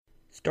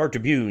Star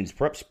Tribune's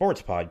Prep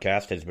Sports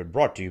Podcast has been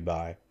brought to you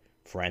by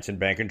Franson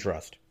Bank and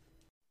Trust.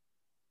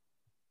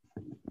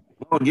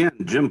 Well, again,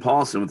 Jim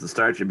Paulson with the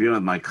Star Tribune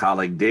with my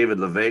colleague David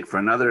LeVake for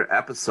another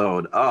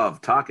episode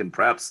of Talking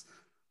Preps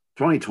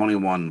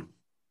 2021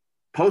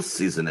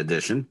 postseason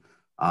edition.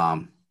 We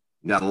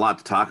got a lot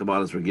to talk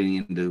about as we're getting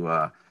into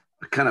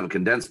kind of a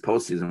condensed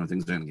postseason where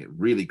things are going to get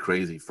really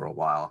crazy for a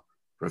while,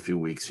 for a few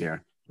weeks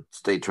here.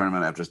 State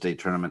tournament after state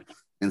tournament,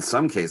 in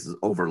some cases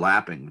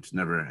overlapping, which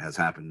never has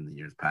happened in the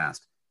years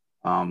past.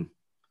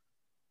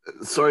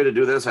 Sorry to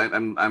do this.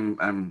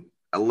 I'm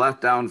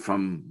let down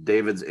from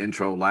David's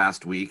intro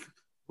last week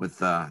with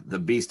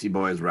the Beastie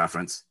Boys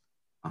reference.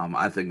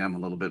 I think I'm a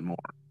little bit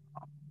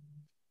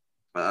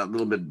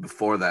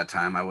before that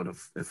time. I would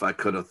have, if I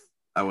could have,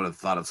 I would have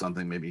thought of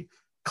something maybe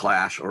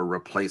Clash or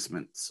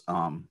Replacements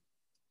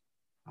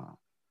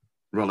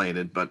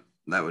related, but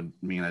that would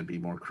mean I'd be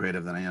more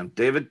creative than I am.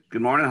 David,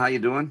 good morning. How you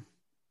doing?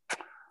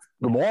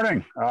 Good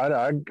morning.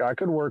 I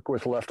could work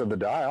with Left of the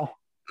Dial.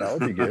 That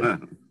would be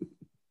good.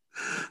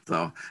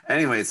 So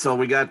anyway, so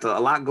we got a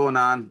lot going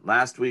on.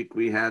 Last week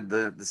we had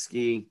the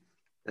ski,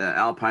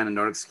 Alpine and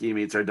Nordic ski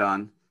meets are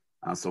done.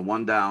 So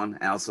one down.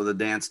 Also the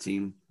dance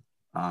team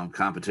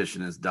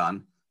competition is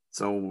done.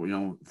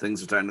 So,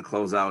 things are starting to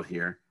close out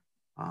here.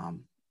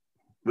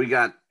 We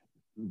got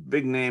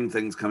big name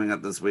things coming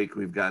up this week.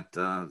 We've got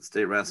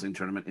state wrestling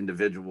tournament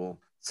individual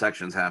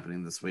sections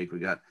happening this week. We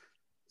got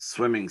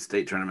swimming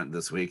state tournament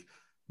this week.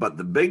 But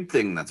the big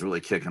thing that's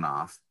really kicking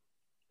off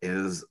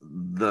is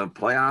the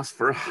playoffs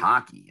for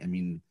hockey. I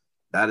mean,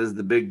 that is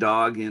the big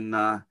dog in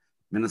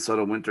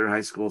Minnesota winter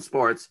high school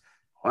sports.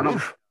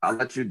 I'll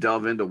let you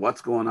delve into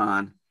what's going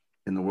on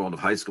in the world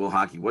of high school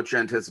hockey, what you're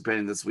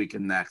anticipating this week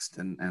and next,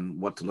 and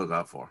what to look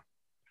out for.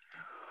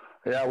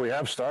 Yeah, we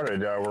have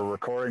started. We're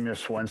recording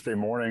this Wednesday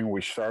morning.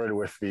 We started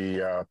with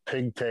the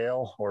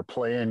pigtail or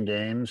play-in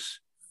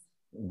games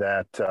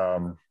that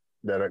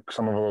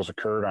some of those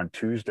occurred on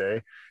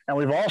Tuesday. And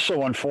we've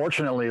also,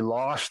 unfortunately,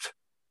 lost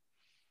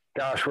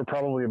we're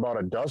probably about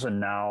a dozen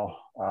now,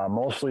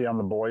 mostly on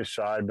the boys'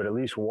 side, but at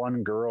least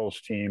one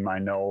girls' team I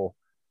know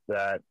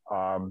that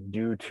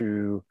due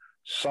to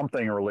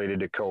something related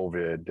to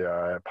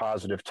COVID,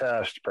 positive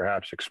test,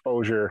 perhaps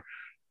exposure,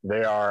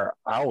 they are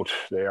out.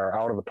 They are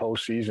out of the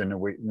postseason.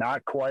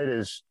 Not quite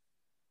as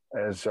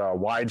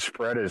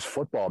widespread as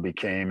football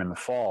became in the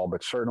fall,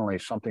 but certainly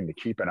something to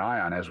keep an eye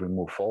on as we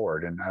move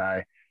forward. And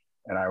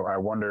I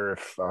wonder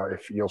if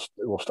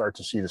we'll start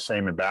to see the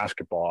same in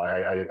basketball.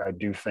 I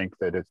do think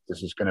that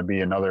this is going to be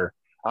another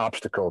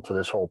obstacle to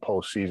this whole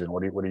postseason.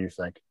 What do you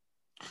think?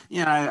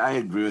 Yeah, I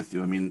agree with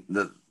you. I mean,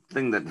 the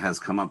thing that has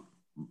come up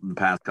the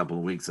past couple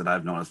of weeks that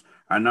I've noticed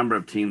are a number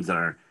of teams that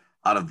are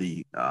out of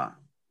the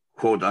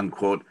quote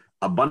unquote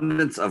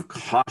abundance of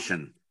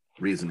caution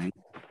reasoning,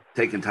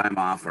 taking time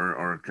off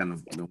or kind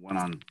of went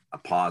on a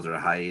pause or a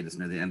hiatus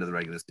near the end of the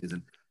regular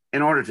season,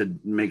 in order to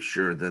make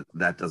sure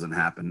that doesn't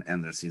happen,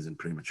 end their season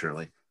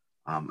prematurely.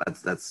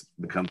 That's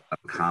become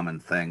a common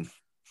thing.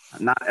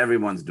 Not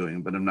everyone's doing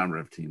it, but a number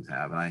of teams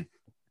have. And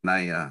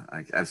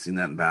I've seen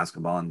that in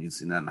basketball, and you've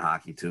seen that in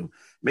hockey too.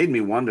 Made me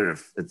wonder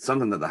if it's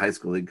something that the high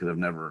school league could have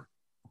never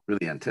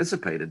really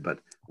anticipated. But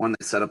when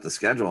they set up the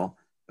schedule,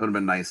 it would have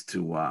been nice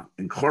to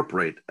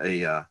incorporate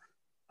an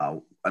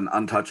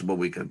untouchable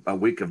week, a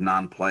week of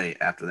non-play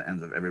after the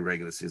end of every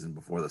regular season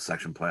before the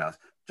section playoffs,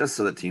 just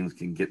so that teams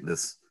can get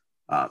this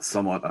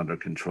somewhat under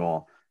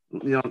control.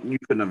 You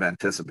couldn't have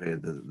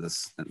anticipated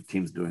this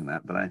teams doing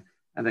that, but I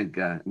think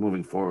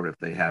moving forward, if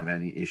they have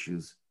any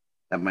issues,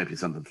 that might be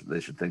something they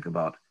should think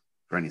about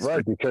for any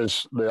right,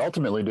 because they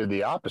ultimately did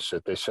the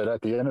opposite. They said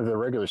at the end of the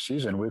regular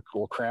season,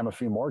 we'll cram a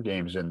few more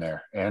games in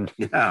there. And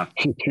yeah,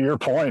 to your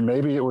point,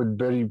 maybe it would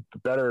be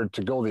better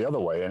to go the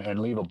other way and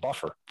leave a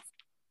buffer.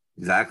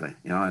 Exactly.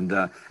 And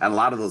a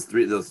lot of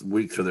those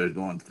weeks where they're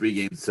going 3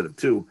 games instead of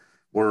 2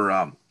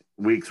 were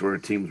weeks where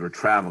teams were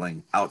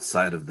traveling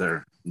outside of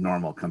their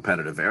normal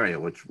competitive area,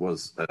 which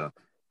was a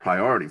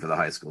priority for the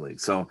high school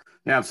league. So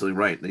you're absolutely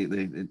right. They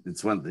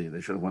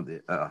should have went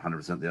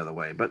 100% the other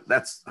way, but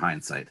that's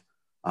hindsight.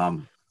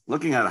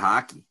 Looking at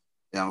hockey,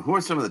 who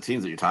are some of the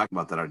teams that you're talking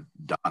about that are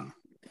done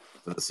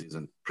for the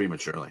season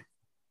prematurely?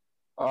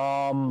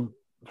 Probably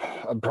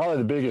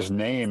the biggest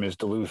name is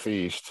Duluth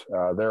East.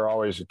 They're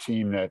always a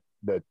team that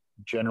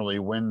generally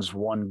wins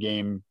one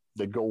game.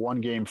 They go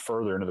one game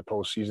further into the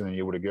postseason than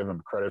you would have given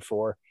them credit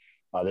for.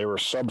 They were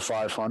sub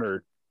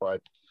 500,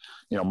 but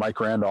Mike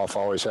Randolph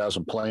always has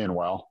them playing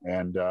well,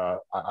 and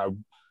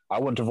I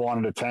wouldn't have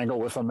wanted to tangle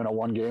with them in a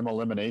one-game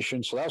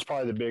elimination. So that's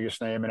probably the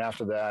biggest name. And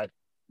after that,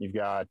 you've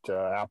got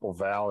Apple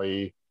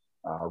Valley,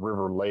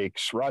 River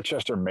Lakes.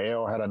 Rochester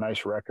Mayo had a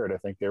nice record. I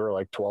think they were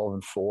like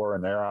 12-4,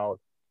 and they're out.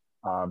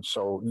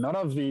 So none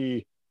of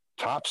the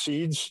top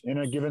seeds in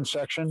a given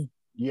section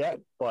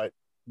yet, but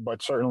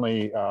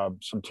certainly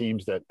some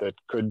teams that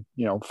could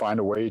find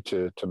a way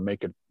to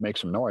make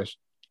some noise.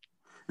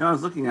 I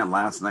was looking at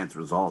last night's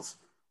results.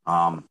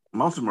 Most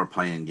of them were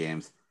playing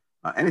games.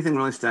 Anything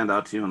really stand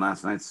out to you in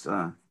last night's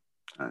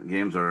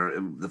games, or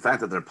the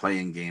fact that they're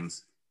playing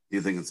games Do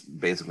you think it's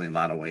basically in a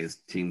lot of ways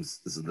teams,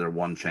 this is their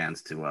one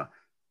chance to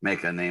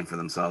make a name for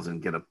themselves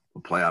and get a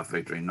playoff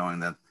victory, knowing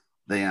that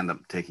they end up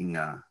taking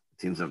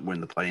teams that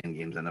win the play-in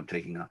games end up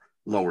taking a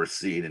lower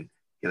seed and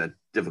get a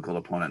difficult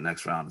opponent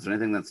next round? Is there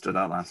anything that stood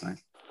out last night?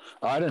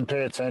 I didn't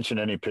pay attention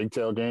to any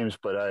pigtail games,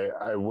 but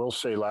I will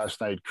say last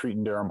night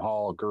Cretin-Derham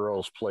Hall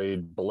girls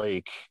played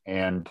Blake,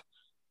 and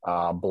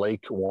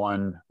Blake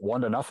won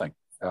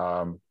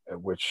 1-0,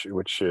 which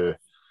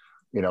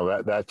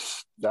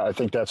that's I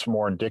think that's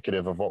more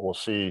indicative of what we'll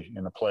see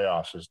in the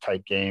playoffs is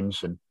tight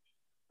games. And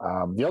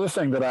the other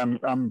thing that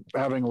I'm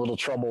having a little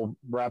trouble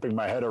wrapping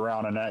my head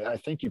around, and I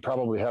think you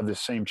probably have the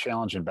same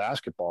challenge in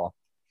basketball,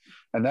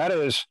 and that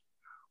is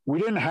we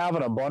didn't have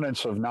an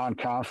abundance of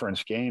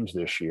non-conference games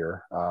this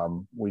year.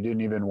 We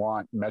didn't even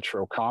want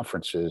metro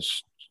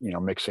conferences,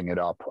 mixing it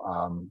up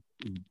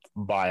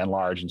by and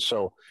large. And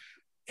so,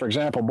 for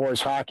example,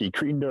 boys hockey,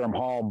 Cretin-Derham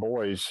Hall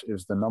boys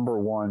is the number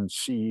 1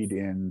 seed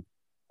in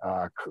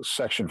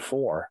Section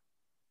 4,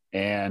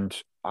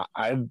 and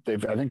I think they're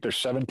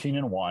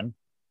 17-1,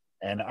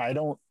 and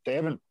they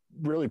haven't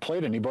really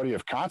played anybody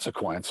of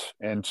consequence.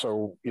 And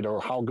so,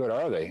 how good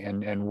are they?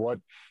 And what,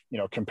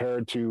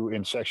 compared to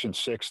in Section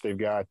 6, they've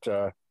got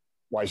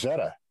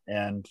Wayzata,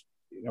 and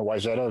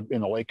Wayzata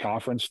in the Lake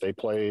Conference, they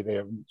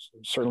have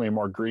certainly a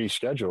more gritty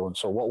schedule. And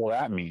so what will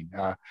that mean?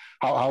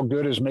 How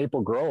good is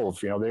Maple Grove?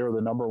 They were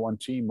the number 1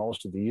 team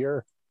most of the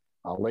year.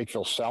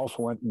 Lakeville South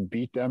went and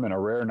beat them in a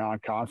rare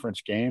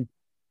non-conference game.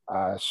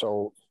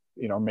 So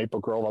Maple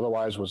Grove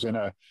otherwise was in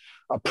a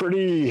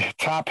pretty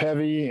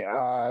top-heavy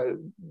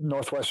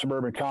Northwest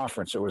Suburban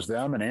Conference. It was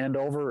them and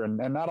Andover and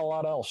not a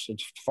lot else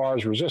as far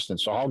as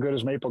resistance. So how good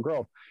is Maple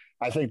Grove?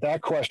 I think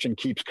that question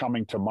keeps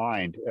coming to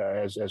mind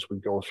as we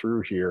go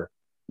through here.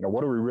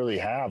 What do we really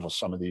have with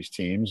some of these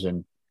teams,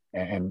 and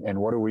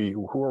who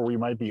are we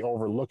might be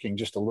overlooking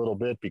just a little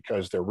bit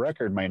because their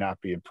record may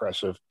not be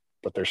impressive,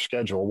 but their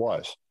schedule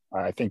was.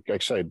 I think,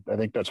 like I said,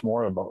 that's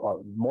more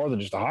than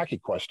just a hockey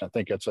question. I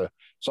think it's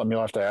something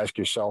you'll have to ask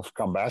yourself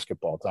come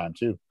basketball time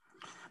too.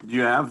 Do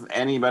you have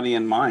anybody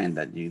in mind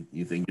that you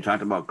think, you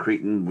talked about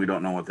Cretin, we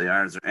don't know what they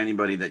are. Is there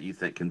anybody that you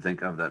can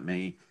think of that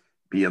may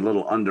be a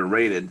little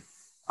underrated,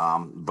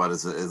 but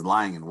is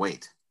lying in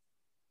wait?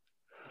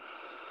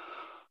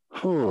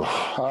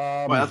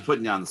 Well, that's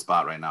putting you on the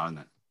spot right now, isn't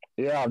it?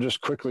 Yeah, I'm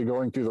just quickly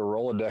going through the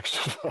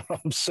Rolodex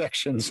of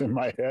sections in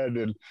my head.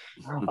 And,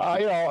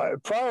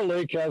 Prior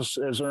Lake has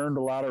earned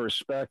a lot of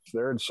respect.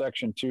 They're in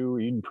Section 2.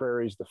 Eden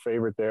Prairie's the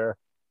favorite there.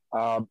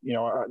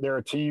 They're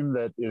a team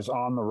that is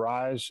on the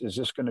rise. Is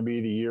this going to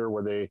be the year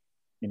where they,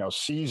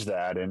 seize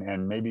that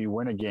and maybe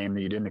win a game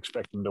that you didn't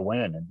expect them to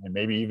win and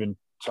maybe even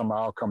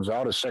somehow comes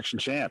out as section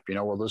champ?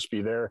 Will this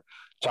be their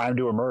time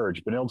to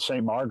emerge? Benilde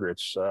St.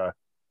 Margaret's,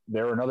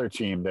 they're another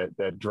team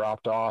that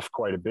dropped off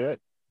quite a bit,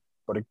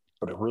 but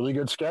a really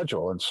good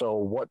schedule. And so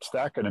what's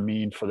that going to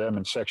mean for them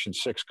in Section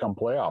 6 come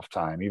playoff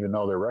time, even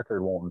though their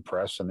record won't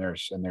impress and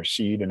their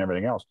seed and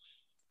everything else.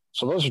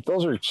 So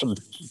those are some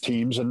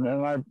teams. And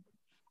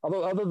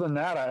other than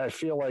that, I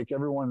feel like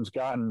everyone's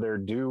gotten their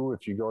due.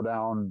 If you go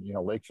down,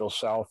 Lakeville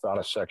South out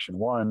of Section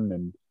 1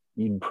 and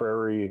Eden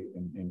Prairie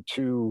in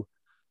 2,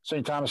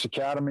 St. Thomas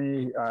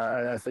Academy,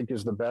 I think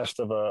is the best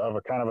of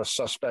a kind of a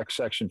suspect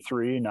Section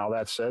 3. Now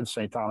that said,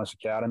 St. Thomas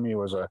Academy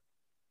was an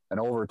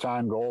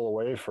overtime goal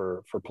away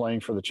for playing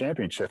for the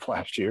championship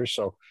last year.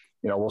 So,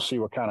 we'll see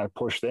what kind of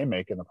push they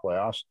make in the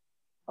playoffs.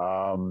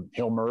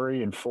 Hill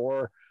Murray in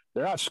 4,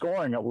 they're not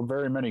scoring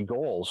very many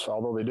goals,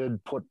 although they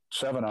did put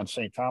 7 on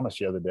St. Thomas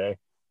the other day.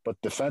 But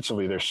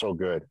defensively, they're so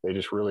good. They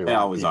just really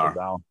always are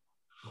down.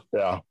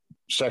 Yeah.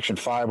 Section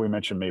 5, we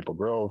mentioned Maple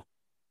Grove.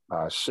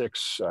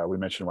 6, we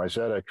mentioned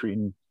Wayzata,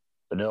 Cretin,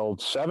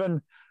 Benilde.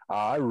 7,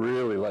 I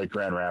really like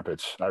Grand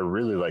Rapids.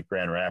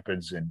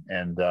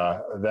 And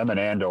them and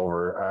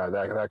Andover,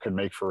 that could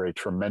make for a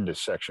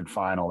tremendous section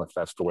final if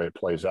that's the way it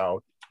plays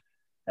out.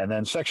 And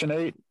then Section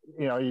 8,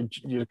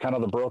 you kind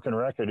of the broken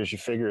record as you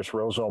figure it's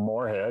Roseau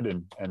Moorhead,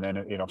 and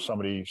then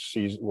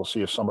we'll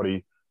see if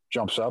somebody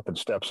jumps up and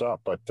steps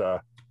up. But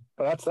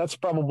that's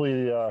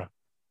probably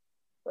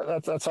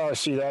that's how I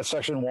see that.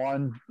 Section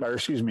 1,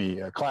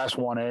 Class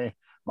 1A,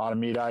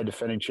 Mahtomedi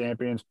defending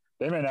champions.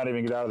 They may not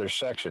even get out of their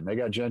section. They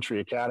got Gentry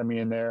Academy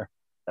in there.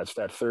 That's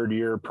that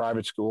third-year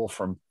private school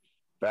from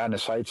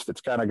Vadnais Heights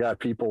that's kind of got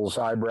people's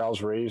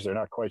eyebrows raised. They're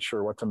not quite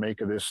sure what to make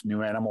of this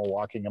new animal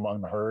walking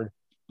among the herd.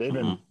 They've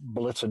been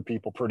blitzing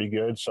people pretty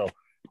good, so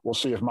we'll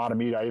see if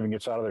Mahtomedi even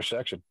gets out of their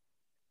section.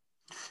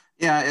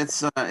 Yeah,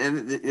 it's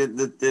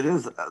it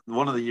is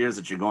one of the years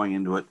that you're going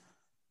into it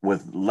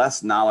with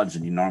less knowledge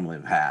than you normally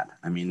have had.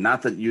 I mean,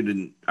 not that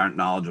you aren't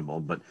knowledgeable,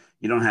 but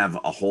you don't have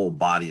a whole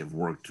body of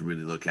work to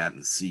really look at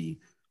and see,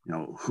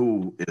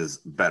 who is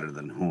better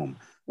than whom.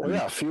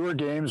 Well, fewer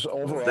games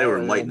overall. They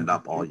were lighting it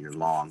up all year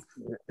long.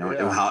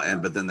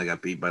 But then they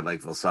got beat by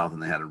Lakeville South,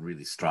 and they had a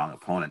really strong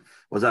opponent.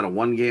 Was that a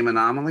one-game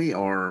anomaly,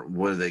 or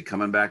were they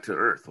coming back to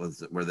earth?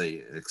 Were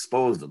they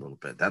exposed a little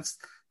bit? That's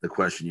the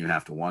question you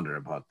have to wonder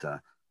about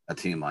a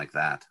team like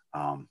that.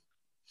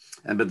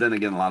 But then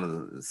again, a lot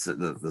of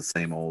the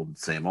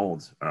same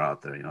olds are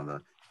out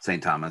there.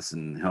 St. Thomas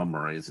and Hill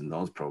Murray's and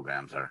those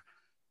programs are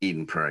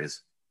Eden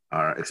Prairie's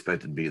are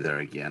expected to be there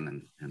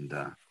again. And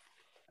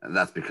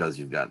that's because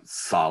you've got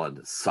solid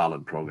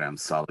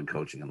programs, solid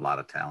coaching, and a lot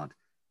of talent.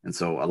 And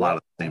so a lot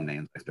of the same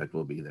names I expect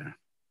will be there.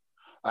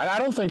 I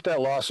don't think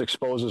that loss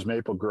exposes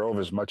Maple Grove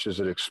as much as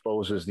it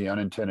exposes the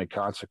unintended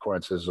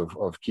consequences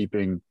of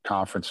keeping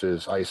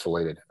conferences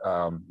isolated.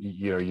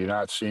 You're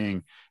not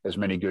seeing as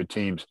many good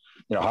teams.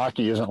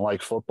 Hockey isn't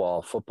like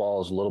football.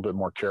 Football is a little bit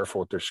more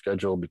careful with their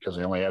schedule because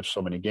they only have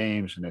so many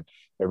games, and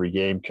every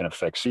game can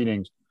affect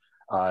seedings.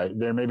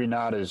 They're maybe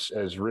not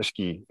as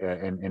risky,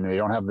 and they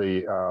don't have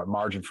the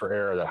margin for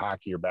error that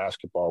hockey or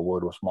basketball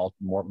would with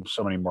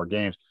so many more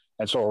games.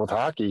 And so with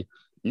hockey,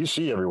 you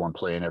see everyone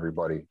playing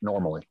everybody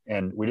normally.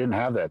 And we didn't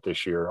have that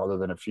this year other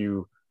than a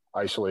few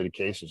isolated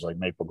cases like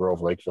Maple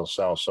Grove, Lakeville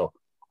South. So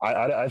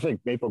I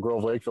think Maple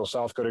Grove, Lakeville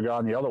South could have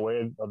gone the other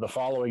way the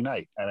following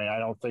night. I mean, I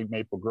don't think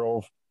Maple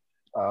Grove,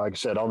 like I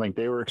said, I don't think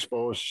they were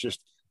exposed. Just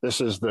this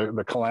is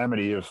the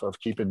calamity of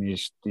keeping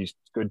these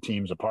good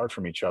teams apart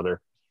from each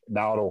other.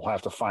 Now it'll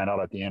have to find out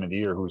at the end of the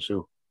year who's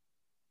who.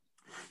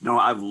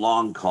 I've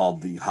long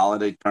called the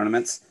holiday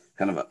tournaments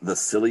kind of the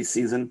silly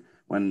season,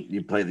 when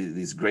you play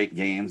these great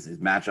games, these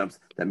matchups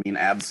that mean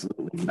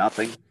absolutely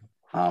nothing.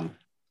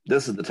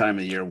 This is the time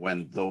of the year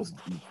when those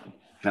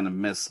kind of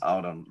miss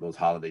out on those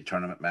holiday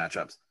tournament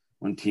matchups,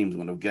 when teams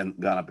would have gone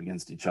up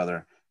against each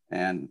other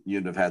and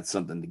you'd have had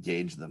something to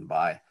gauge them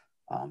by.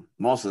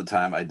 Most of the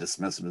time I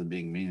dismiss them as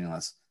being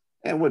meaningless.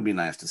 It would be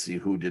nice to see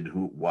who did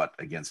what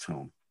against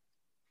whom.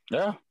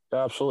 Yeah,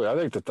 absolutely. I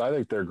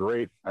think they're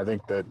great. I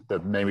think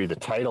that maybe the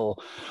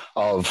title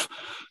of,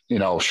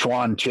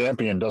 Schwan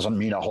champion doesn't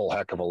mean a whole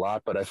heck of a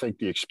lot, but I think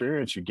the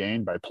experience you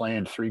gain by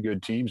playing 3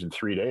 good teams in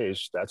 3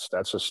 days,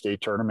 that's a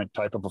state tournament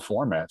type of a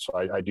format. So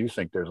I do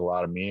think there's a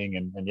lot of meaning,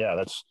 and yeah,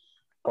 that's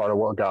part of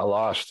what got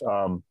lost.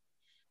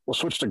 We'll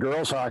switch to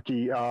girls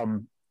hockey.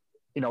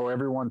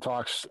 Everyone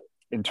talks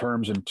in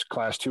terms in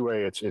Class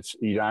 2A, it's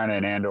Edina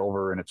and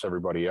Andover, and it's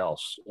everybody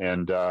else.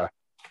 And,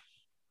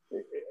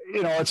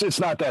 it's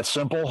not that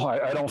simple.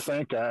 I don't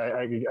think.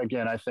 I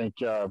think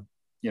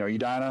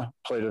Edina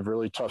played a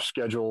really tough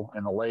schedule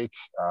in the Lake.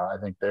 I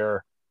think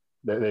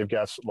they've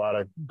got a lot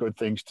of good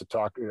things to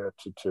talk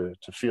to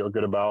feel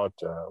good about.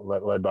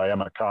 Led by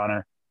Emma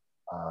Connor,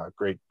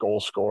 great goal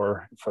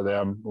scorer for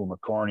them. Uma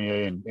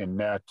Cornier in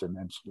net, and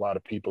a lot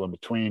of people in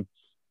between.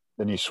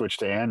 Then you switch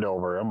to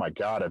Andover. Oh my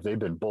God, have they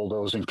been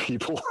bulldozing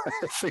people?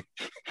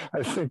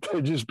 I think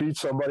they just beat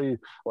somebody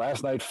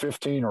last night,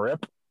 15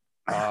 rip.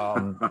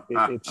 Again,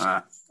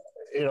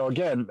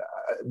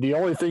 the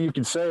only thing you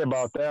can say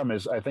about them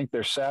is I think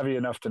they're savvy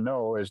enough to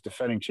know as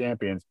defending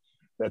champions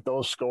that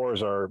those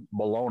scores are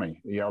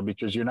baloney,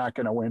 because you're not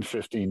going to win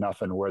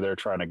 15-0 where they're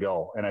trying to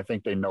go. And I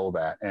think they know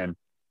that. And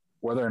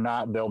whether or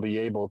not they'll be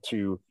able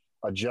to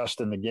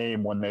adjust in the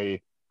game when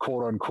they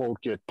quote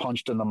unquote get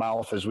punched in the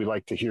mouth, as we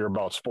like to hear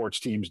about sports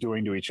teams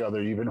doing to each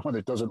other, even when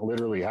it doesn't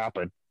literally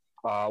happen,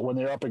 when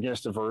they're up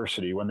against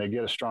adversity, when they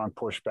get a strong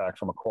pushback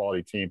from a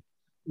quality team,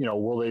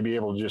 will they be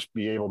able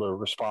to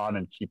respond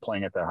and keep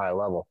playing at that high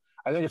level?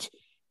 I think it's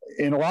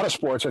in a lot of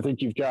sports. I think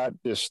you've got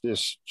this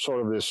sort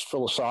of this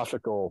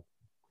philosophical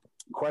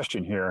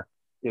question here.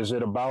 Is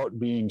it about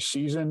being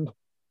seasoned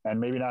and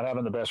maybe not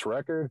having the best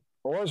record,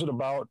 or is it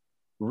about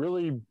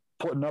really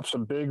putting up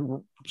some big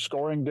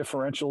scoring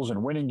differentials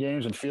and winning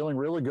games and feeling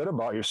really good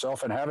about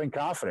yourself and having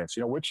confidence?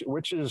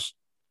 Which is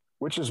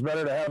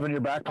better to have in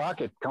your back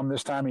pocket come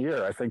this time of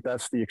year? I think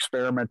that's the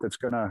experiment that's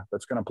gonna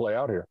play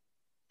out here.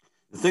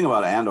 The thing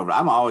about Andover,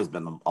 I've always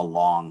been a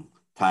long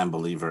time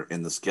believer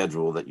in the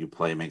schedule that you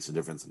play makes a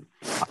difference in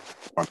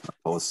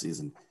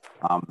postseason.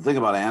 The thing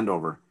about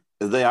Andover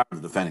is they are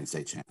the defending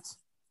state champs.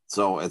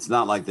 So it's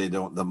not like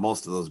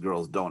most of those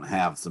girls don't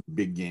have some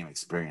big game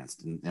experience.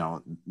 And,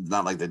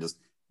 not like they just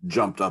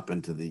jumped up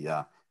into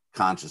the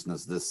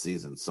consciousness this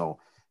season. So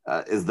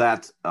is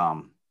that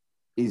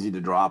easy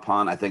to draw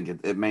upon? I think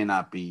it may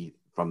not be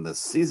from the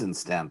season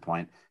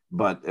standpoint,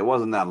 but it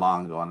wasn't that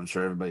long ago, and I'm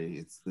sure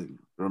everybody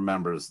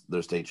remembers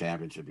their state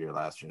championship year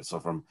last year.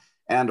 So from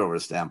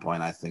Andover's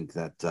standpoint, I think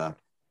that the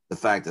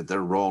fact that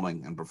they're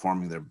rolling and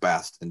performing their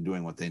best and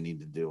doing what they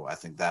need to do, I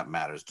think that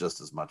matters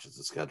just as much as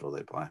the schedule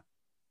they play.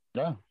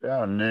 Yeah,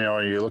 and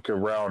you look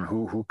around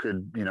who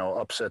could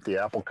upset the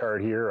apple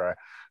cart here.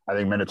 I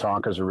think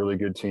Minnetonka's a really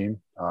good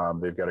team.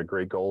 They've got a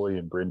great goalie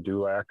in Bryn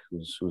Dulac,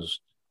 who's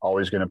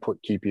always going to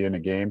keep you in a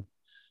game.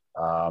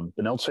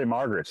 Benilde St.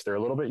 Margaret's, they're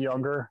a little bit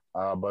younger,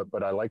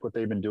 but I like what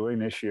they've been doing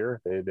this year.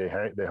 They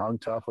hung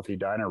tough with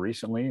Edina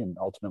recently and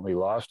ultimately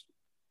lost,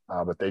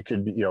 but they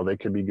could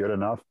be good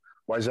enough.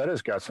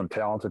 Wayzata's got some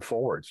talented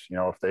forwards.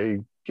 If they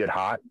get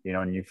hot,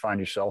 and you find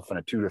yourself in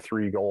a 2 to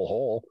 3 goal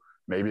hole,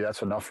 maybe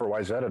that's enough for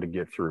Wayzata to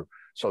get through.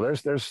 So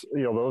there's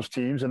those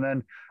teams, and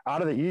then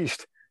out of the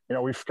East,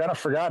 we've kind of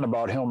forgotten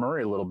about Hill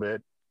Murray a little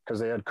bit because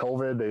they had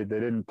COVID. They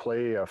didn't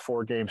play a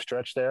 4-game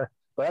stretch there.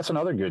 But that's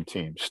another good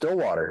team.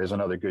 Stillwater is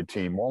another good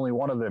team. Only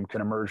one of them can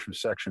emerge from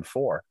Section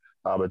 4,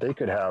 but they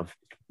could have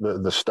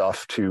the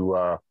stuff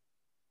to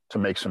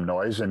make some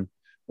noise. And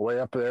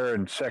way up there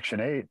in Section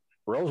 8,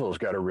 Roseau's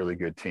got a really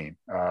good team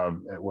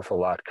with a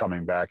lot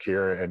coming back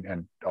here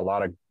and a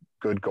lot of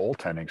good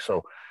goaltending.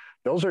 So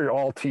those are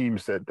all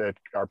teams that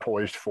are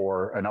poised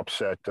for an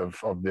upset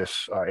of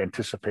this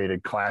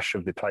anticipated clash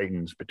of the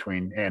Titans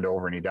between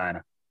Andover and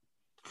Edina.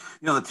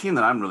 The team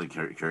that I'm really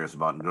curious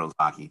about in girls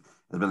hockey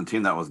has been a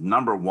team that was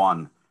number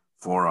one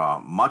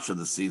for much of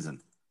the season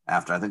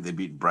after I think they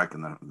beat Breck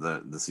in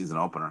the season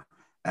opener.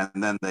 And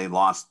then they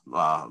lost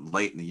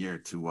late in the year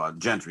to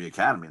Gentry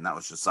Academy, and that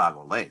was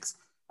Chisago Lakes.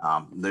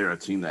 They're a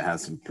team that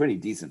has some pretty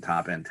decent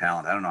top-end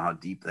talent. I don't know how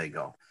deep they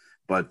go,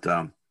 but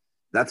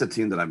that's a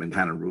team that I've been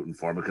kind of rooting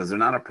for because they're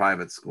not a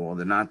private school.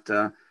 They're not.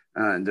 They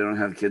don't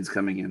have kids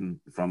coming in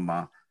from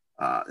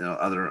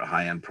other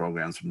high-end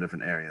programs from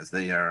different areas.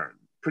 They are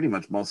pretty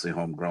much mostly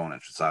homegrown at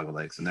Chisago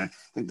Lakes, and I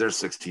think they're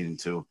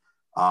 16-2.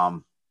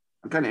 I'm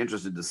kind of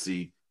interested to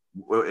see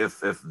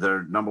if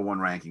their number one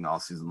ranking all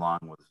season long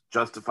was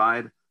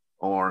justified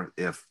or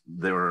if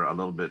they were a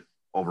little bit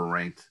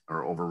overranked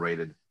or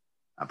overrated,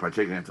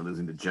 particularly after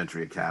losing to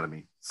Gentry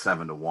Academy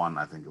 7-1.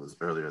 I think it was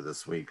earlier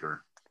this week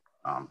or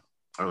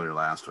earlier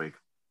last week.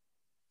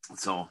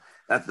 So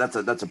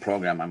that's a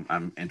program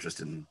I'm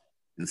interested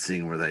in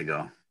seeing where they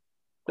go.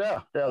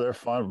 Yeah, they're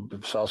fun.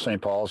 South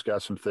St. Paul's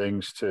got some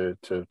things to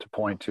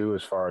point to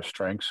as far as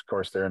strengths. Of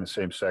course, they're in the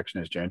same section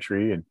as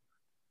Gentry, and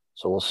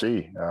so we'll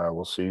see.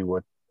 We'll see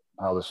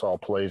how this all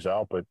plays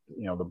out. But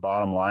the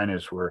bottom line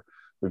is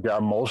we've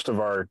got most of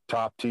our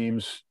top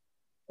teams,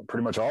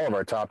 pretty much all of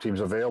our top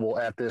teams available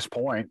at this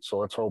point. So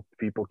let's hope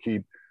people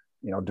keep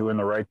doing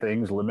the right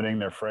things, limiting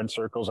their friend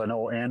circles. I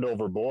know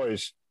Andover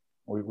boys,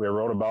 we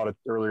wrote about it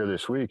earlier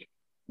this week.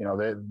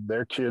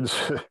 Their kids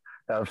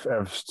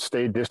have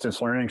stayed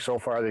distance learning so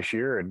far this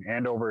year, and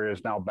Andover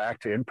is now back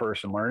to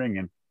in-person learning.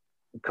 And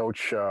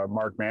Coach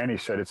Mark Manny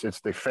said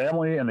it's the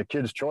family and the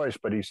kids' choice,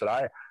 but he said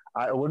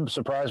I wouldn't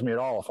surprise me at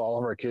all if all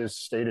of our kids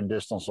stayed in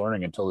distance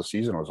learning until the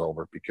season was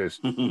over because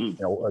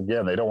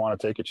again, they don't want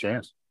to take a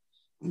chance.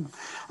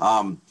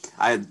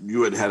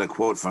 You had a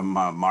quote from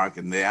Mark,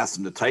 and they asked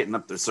him to tighten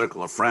up their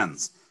circle of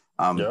friends.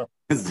 Yeah.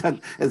 Is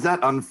that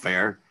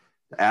unfair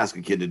to ask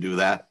a kid to do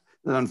that?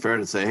 Is it unfair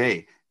to say,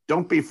 hey,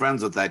 don't be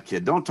friends with that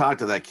kid. Don't talk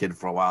to that kid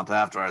for a while until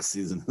after our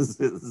season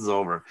is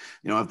over.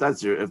 If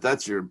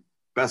that's your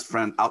best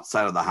friend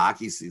outside of the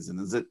hockey season,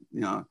 is it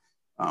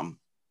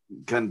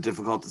kind of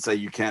difficult to say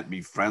you can't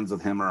be friends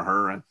with him or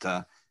her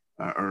at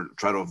or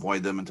try to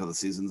avoid them until the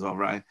season's over?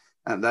 Right?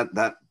 And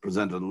that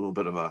presented a little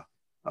bit of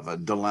a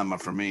dilemma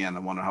for me, and I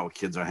wonder how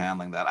kids are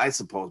handling that. I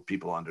suppose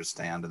people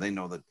understand and they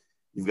know that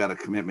you've got a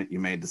commitment you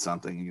made to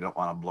something and you don't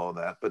want to blow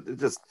that. But it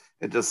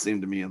just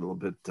seemed to me a little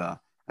bit.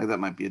 I think that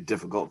might be a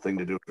difficult thing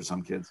to do for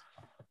some kids.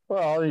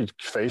 Well, you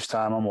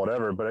FaceTime them,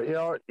 whatever. But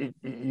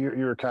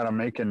you're kind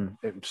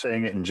of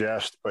saying it in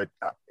jest. But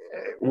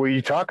when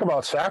you talk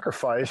about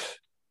sacrifice,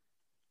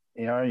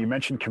 you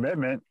mentioned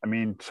commitment. I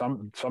mean,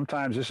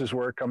 sometimes this is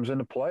where it comes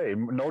into play.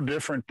 No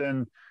different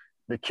than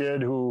the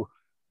kid who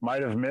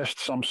might have missed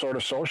some sort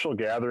of social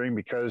gathering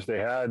because they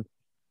had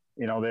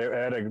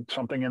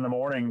something in the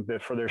morning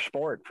for their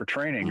sport, for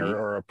training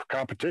or a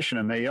competition,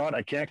 and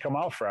I can't come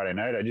out Friday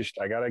night.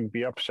 I got to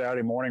be up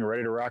Saturday morning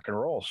ready to rock and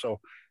roll. So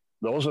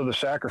those are the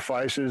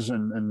sacrifices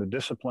and the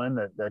discipline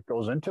that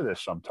goes into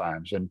this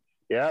sometimes. And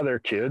yeah, they're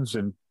kids,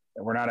 and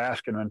we're not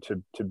asking them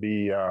to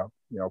be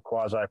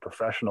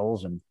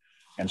quasi-professionals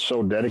and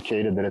so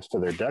dedicated that it's to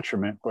their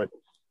detriment. But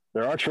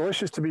there are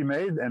choices to be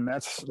made, and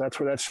that's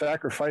where that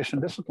sacrifice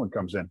and discipline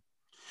comes in.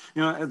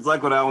 It's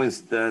like what I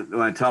always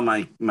when I tell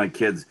my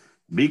kids,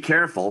 be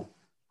careful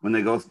when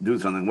they go do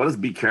something. What does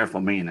be careful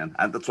mean? And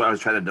that's why I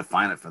always try to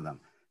define it for them.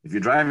 If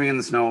you're driving in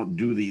the snow,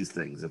 do these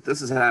things. If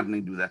this is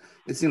happening, do that.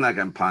 It seems like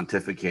I'm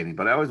pontificating,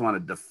 but I always want to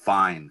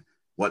define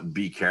what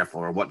be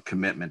careful or what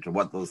commitment or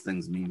what those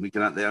things mean.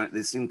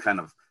 They seem kind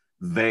of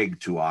vague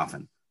too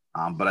often.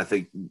 But I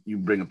think you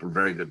bring up a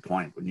very good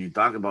point. When you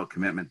talk about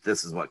commitment,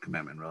 this is what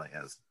commitment really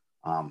is.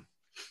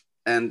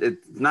 And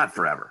it's not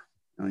forever.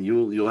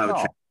 You'll have a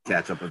chance to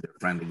catch up with your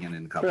friend again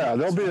in a couple. Yeah,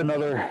 there'll be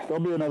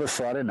another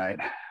Friday night.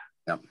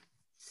 Yep.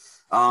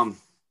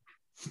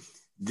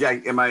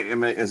 Jack,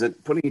 is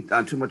it putting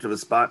on too much of a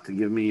spot to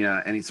give me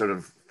any sort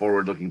of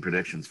forward-looking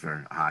predictions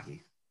for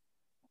hockey?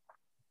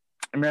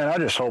 Man, I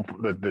just hope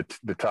that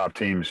the top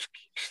teams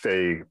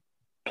stay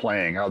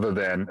playing, other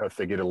than if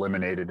they get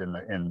eliminated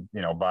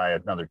by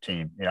another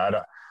team.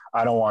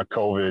 I don't want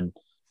COVID.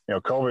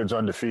 COVID's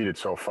undefeated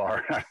so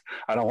far.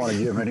 I don't want to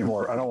give them any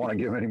more. I don't want to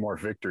give them any more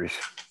victories.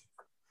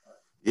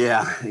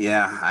 Yeah,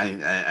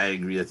 I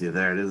agree with you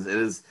there. It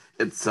is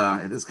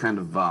kind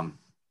of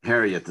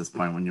hairy at this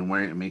point when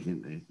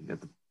you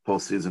get the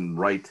postseason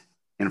right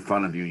in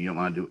front of you. You don't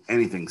want to do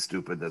anything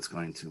stupid that's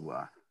going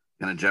to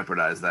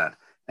jeopardize that.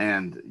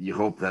 And you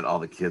hope that all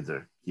the kids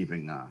are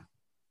keeping that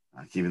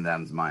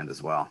in mind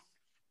as well.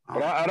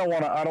 But I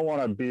don't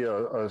want to be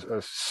a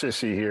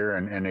sissy here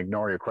and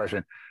ignore your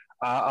question.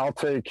 I'll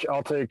take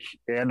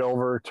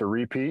Andover to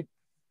repeat.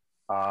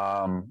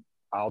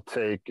 I'll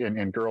take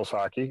in girls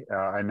hockey,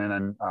 and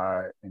then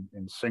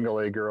in single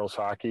A girls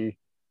hockey,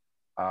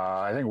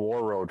 I think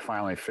War Road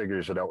finally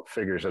figures it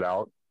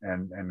out,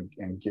 and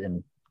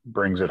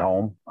brings it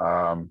home.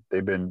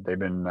 They've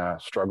been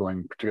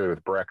struggling, particularly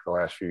with Breck, the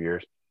last few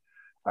years.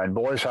 And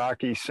boys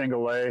hockey,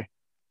 single A,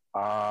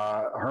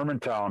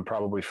 Hermantown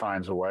probably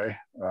finds a way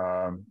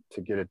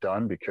to get it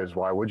done, because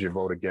why would you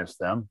vote against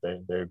them?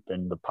 They've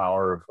been the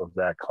power of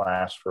that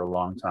class for a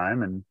long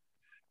time. And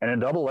in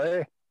Double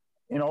A,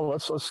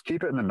 let's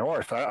keep it in the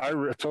north. I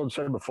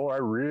said before, I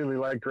really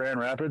like Grand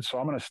Rapids, so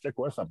I'm going to stick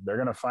with them. They're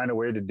going to find a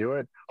way to do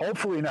it.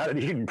 Hopefully not at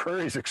Eden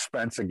Prairie's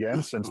expense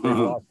again, since they've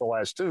lost the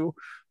last two.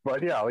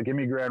 But yeah, give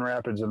me Grand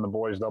Rapids and the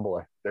boys Double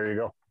A. There you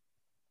go.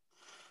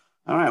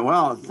 All right.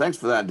 Well, thanks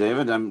for that,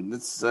 David. I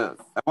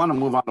want to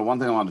move on to one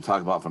thing I want to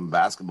talk about from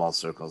basketball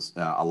circles.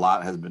 A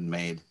lot has been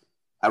made.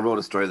 I wrote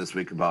a story this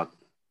week about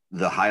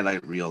the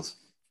highlight reels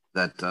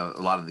that a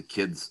lot of the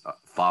kids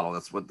follow.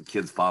 That's what the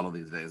kids follow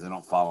these days. They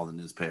don't follow the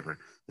newspaper.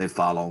 They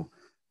follow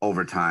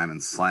Overtime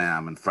and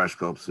Slam and Fresh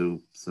Scope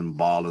Hoops and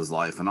Ball is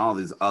Life and all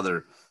these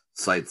other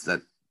sites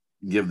that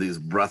give these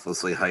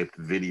breathlessly hyped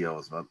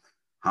videos about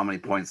how many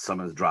points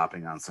someone's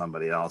dropping on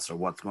somebody else or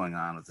what's going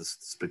on with this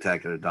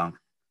spectacular dunk.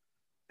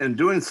 In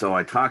doing so,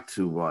 I talked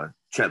to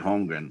Chet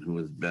Holmgren, who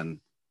has been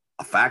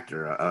a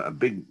factor, a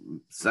big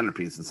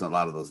centerpiece in a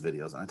lot of those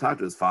videos. And I talked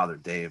to his father,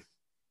 Dave,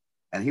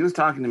 and he was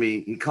talking to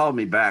me. He called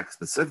me back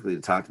specifically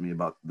to talk to me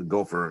about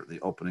the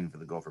opening for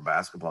the Gopher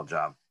basketball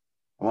job.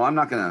 Well, I'm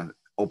not going to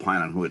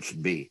opine on who it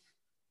should be.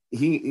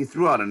 He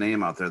threw out a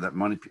name out there that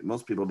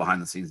most people behind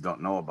the scenes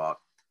don't know about,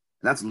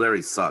 and that's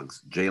Larry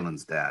Suggs,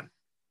 Jalen's dad.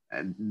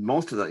 And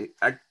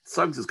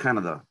Suggs is kind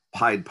of the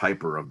Pied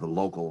Piper of the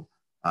local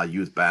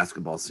youth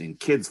basketball scene.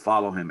 Kids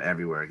follow him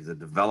everywhere. He's a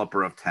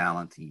developer of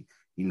talent. He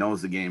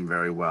knows the game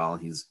very well.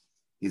 He's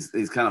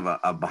kind of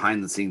a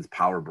behind the scenes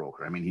power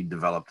broker. I mean, he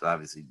developed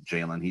obviously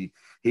Jalen.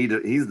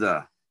 He's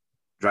the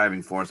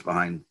driving force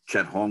behind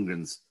Chet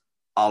Holmgren's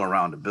all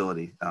around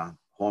ability.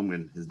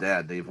 Holmgren, his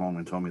dad, Dave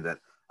Holmgren, told me that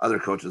other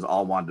coaches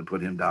all wanted to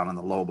put him down on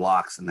the low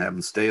blocks and have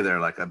him stay there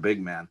like a big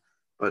man.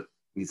 But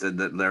he said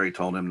that Larry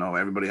told him, no,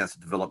 everybody has to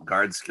develop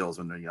guard skills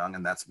when they're young,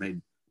 and that's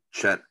made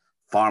Chet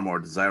far more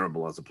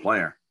desirable as a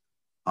player.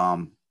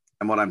 And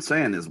what I'm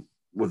saying is,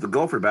 with the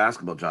Gopher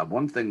basketball job,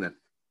 one thing that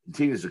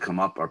continues to come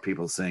up are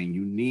people saying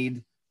you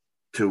need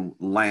to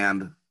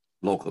land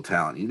local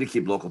talent. You need to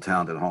keep local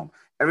talent at home.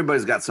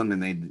 Everybody's got something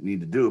they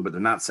need to do, but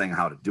they're not saying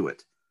how to do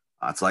it.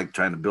 It's like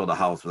trying to build a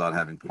house without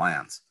having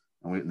plans.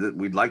 And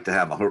we'd like to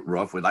have a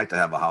roof. We'd like to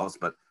have a house,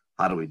 but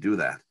how do we do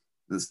that?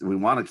 We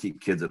want to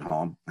keep kids at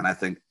home. And I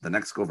think the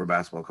next Gopher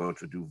basketball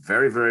coach would do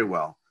very, very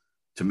well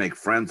to make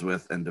friends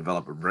with and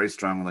develop a very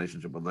strong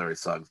relationship with Larry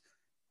Suggs.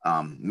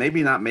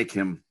 Maybe not make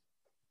him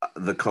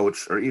the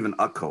coach or even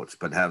a coach,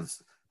 but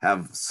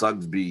have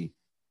Suggs be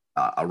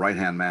a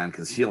right-hand man,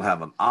 because he'll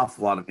have an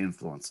awful lot of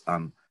influence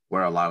on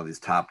where a lot of these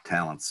top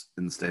talents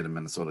in the state of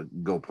Minnesota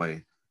go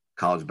play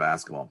college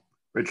basketball.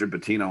 Richard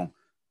Pitino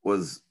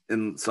was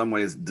in some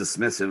ways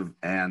dismissive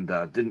and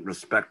didn't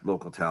respect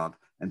local talent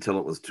until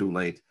it was too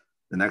late.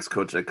 The next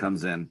coach that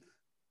comes in,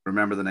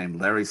 remember the name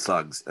Larry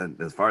Suggs.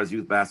 And as far as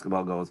youth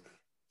basketball goes,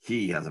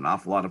 he has an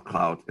awful lot of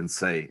clout and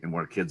say in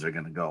where kids are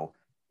going to go.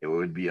 It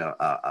would be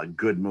a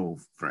good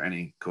move for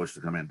any coach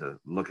to come in to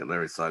look at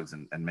Larry Suggs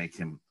and make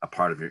him a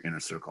part of your inner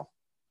circle.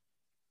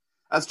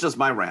 That's just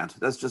my rant.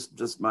 That's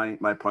just my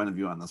point of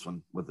view on this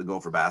one with the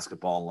Gopher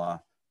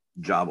basketball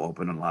job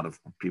open, and a lot of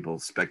people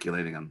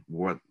speculating on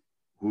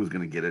who's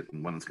going to get it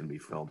and when it's going to be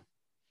filled.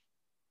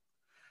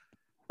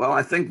 Well,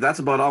 I think that's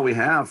about all we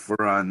have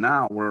for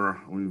now.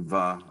 We've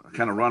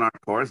kind of run our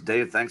course.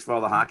 Dave, thanks for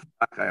all the hockey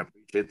talk. I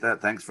appreciate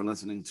that. Thanks for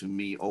listening to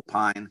me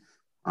opine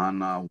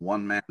on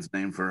one man's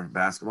name for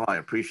basketball. I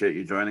appreciate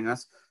you joining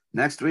us.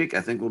 Next week,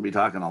 I think we'll be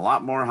talking a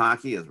lot more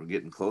hockey as we're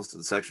getting close to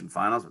the section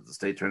finals with the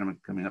state tournament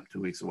coming up 2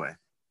 weeks away.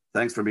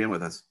 Thanks for being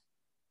with us.